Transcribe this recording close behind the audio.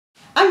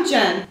I'm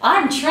Jen.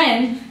 I'm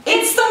Trin.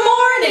 It's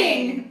the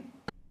morning!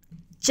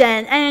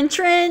 Jenn and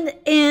Trin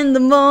in the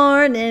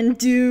morning,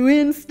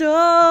 doing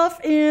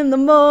stuff in the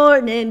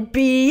morning,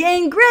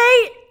 being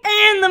great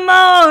in the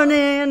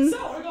morning.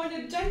 So, we're going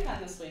to Gen Con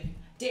this week.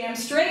 Damn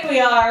straight we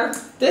are.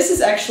 This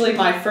is actually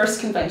my first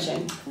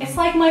convention. It's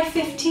like my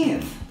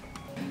 15th.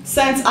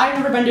 Since I've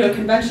never been to a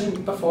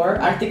convention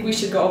before, I think we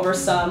should go over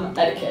some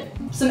etiquette.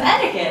 Some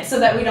etiquette so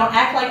that we don't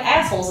act like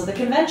assholes at the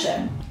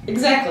convention.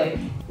 Exactly.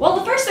 Well,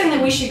 the first thing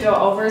that we should go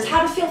over is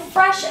how to feel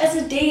fresh as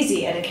a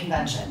daisy at a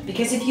convention.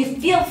 Because if you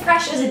feel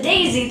fresh as a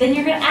daisy, then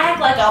you're gonna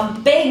act like a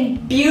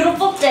big,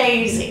 beautiful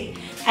daisy.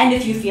 And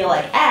if you feel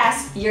like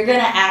ass, you're gonna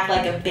act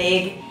like a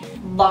big,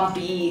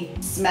 lumpy,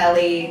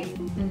 smelly,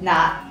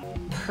 not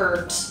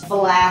pert,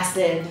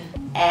 flaccid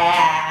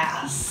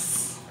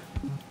ass.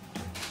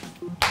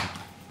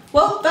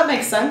 Well, that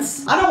makes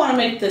sense. I don't want to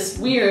make this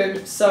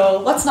weird,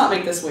 so let's not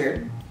make this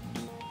weird.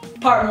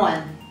 Part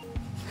 1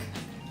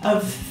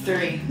 of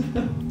 3.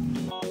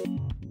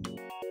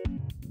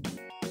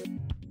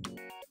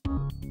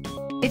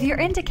 If you're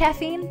into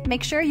caffeine,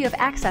 make sure you have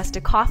access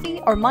to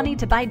coffee or money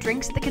to buy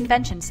drinks at the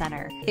convention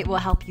center. It will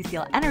help you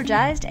feel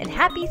energized and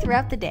happy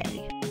throughout the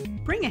day.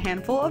 Bring a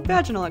handful of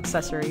vaginal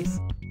accessories.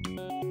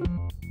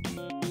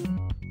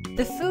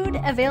 The food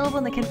available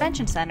in the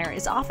convention center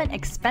is often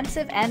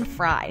expensive and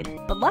fried,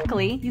 but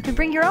luckily you can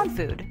bring your own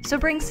food, so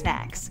bring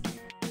snacks.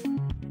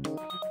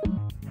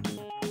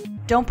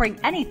 Don't bring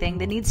anything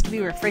that needs to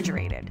be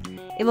refrigerated.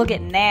 It will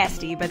get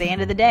nasty by the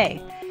end of the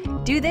day.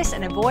 Do this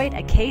and avoid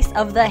a case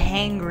of the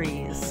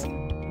hangries.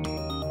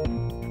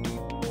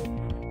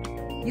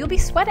 You'll be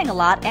sweating a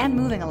lot and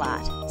moving a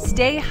lot.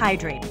 Stay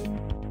hydrated.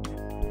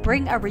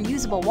 Bring a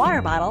reusable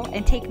water bottle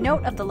and take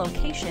note of the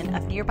location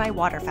of nearby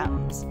water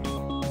fountains.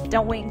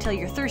 Don't wait until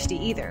you're thirsty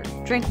either.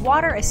 Drink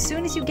water as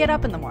soon as you get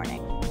up in the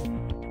morning.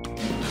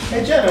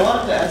 Hey Jen, I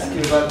wanted to ask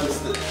you about this.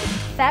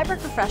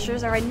 Fabric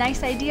refreshers are a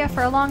nice idea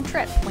for a long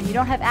trip when you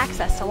don't have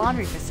access to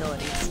laundry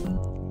facilities.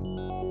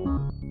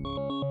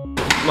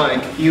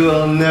 Mike, you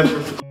will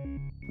never...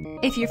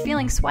 If you're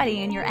feeling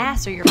sweaty in your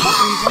ass or your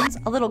butt regions,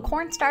 a little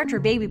cornstarch or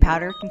baby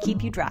powder can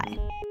keep you dry.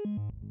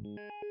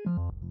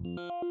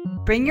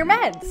 Bring your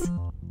meds!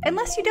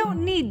 Unless you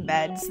don't need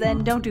meds,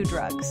 then don't do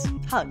drugs.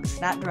 Hugs,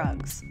 not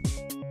drugs.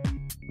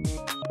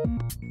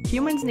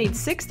 Humans need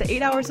 6 to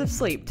 8 hours of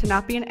sleep to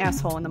not be an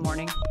asshole in the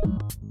morning.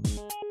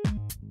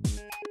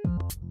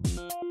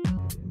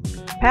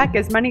 Pack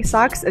as many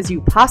socks as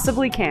you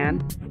possibly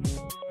can.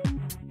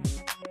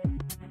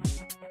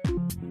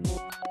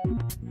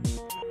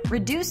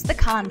 Reduce the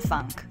con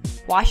funk.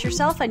 Wash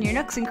yourself and your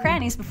nooks and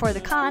crannies before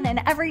the con and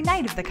every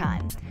night of the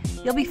con.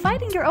 You'll be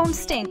fighting your own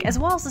stink as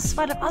well as the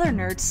sweat of other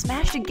nerds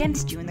smashed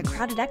against you in the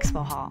crowded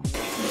expo hall.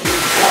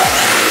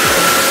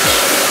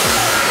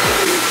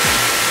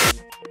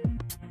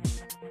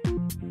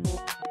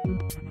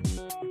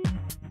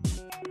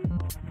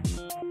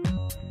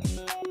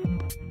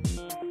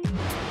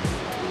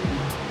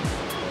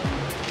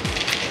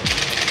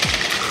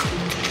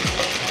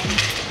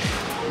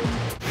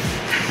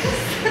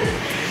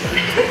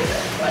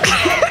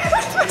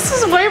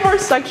 This is way more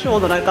sexual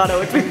than I thought it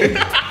would be.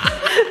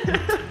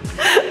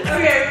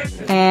 Okay.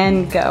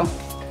 And go.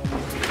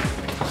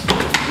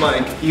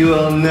 Mike, you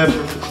will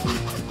never...